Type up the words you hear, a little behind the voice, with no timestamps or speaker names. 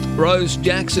Rose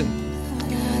Jackson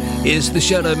is the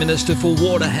Shadow Minister for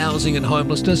Water, Housing and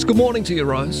Homelessness. Good morning to you,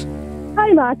 Rose.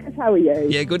 Hi, Marcus. How are you?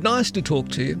 Yeah, good. Nice to talk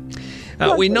to you.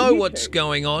 Nice We to know meet you what's too.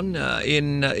 going on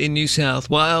in New South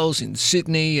Wales, in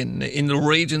Sydney, and in the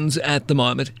regions at the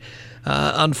moment.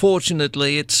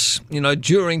 Unfortunately, it's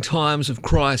during times of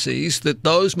crises that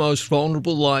those most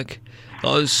vulnerable, like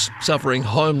those suffering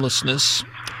homelessness,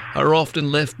 are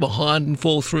often left behind and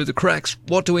fall through the cracks.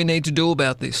 What do we need to do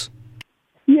about this?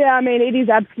 Yeah, I mean, it is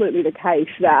absolutely the case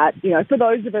that, for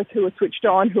those of us who are switched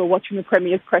on, who are watching the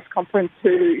Premier's press conference,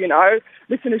 who,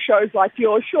 listen to shows like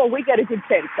yours, sure, we get a good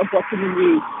sense of what's in the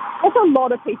news. There's a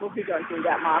lot of people who don't do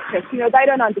that, Marcus. They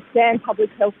don't understand public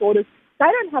health orders. They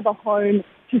don't have a home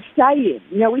to stay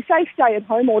in. We say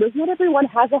stay-at-home orders. Not everyone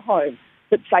has a home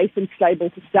that's safe and stable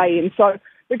to stay in. So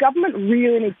the government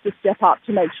really needs to step up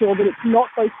to make sure that it's not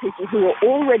those people who are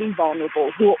already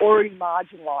vulnerable, who are already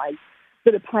marginalised,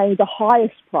 that are paying the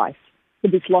highest price for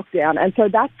this lockdown. And so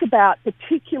that's about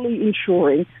particularly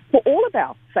ensuring, for all of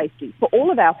our safety, for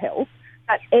all of our health,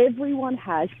 that everyone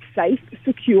has safe,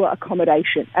 secure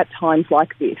accommodation at times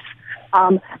like this.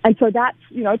 And so that's,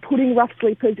 putting rough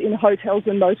sleepers in hotels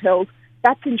and motels.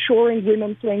 That's ensuring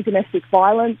women fleeing domestic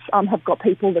violence have got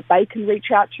people that they can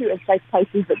reach out to and safe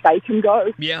places that they can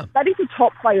go. Yeah. That is a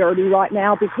top priority right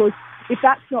now, because if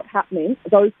that's not happening,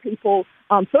 those people,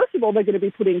 first of all, they're going to be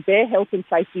putting their health and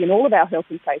safety and all of our health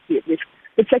and safety at risk.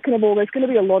 But second of all, there's going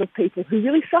to be a lot of people who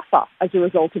really suffer as a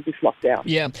result of this lockdown.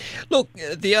 Yeah. Look,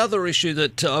 the other issue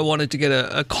that I wanted to get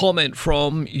a comment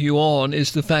from you on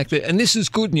is the fact that, and this is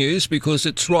good news because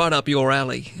it's right up your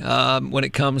alley when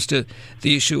it comes to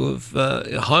the issue of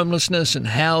homelessness and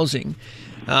housing.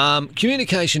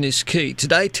 Communication is key.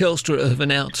 Today, Telstra have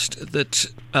announced that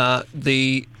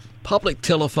the public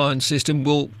telephone system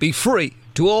will be free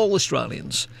to all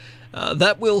Australians.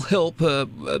 That will help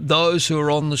those who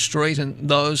are on the street and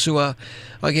those who are,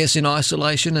 I guess, in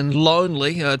isolation and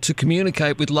lonely to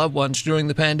communicate with loved ones during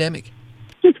the pandemic.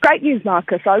 It's great news,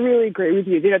 Marcus. I really agree with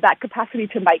you. That capacity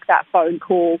to make that phone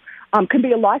call can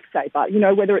be a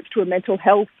lifesaver, whether it's to a mental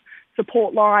health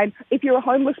support line. If you're a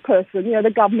homeless person,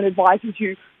 the government advises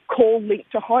you call Link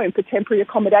to Home for temporary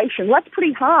accommodation. Well, that's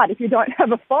pretty hard if you don't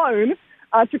have a phone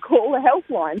to call a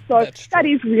helpline. So that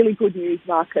is really good news,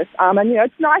 Marcus. And,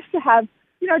 it's nice to have,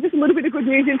 just a little bit of good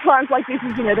news in times like this,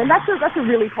 isn't it? And that's a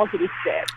really positive step.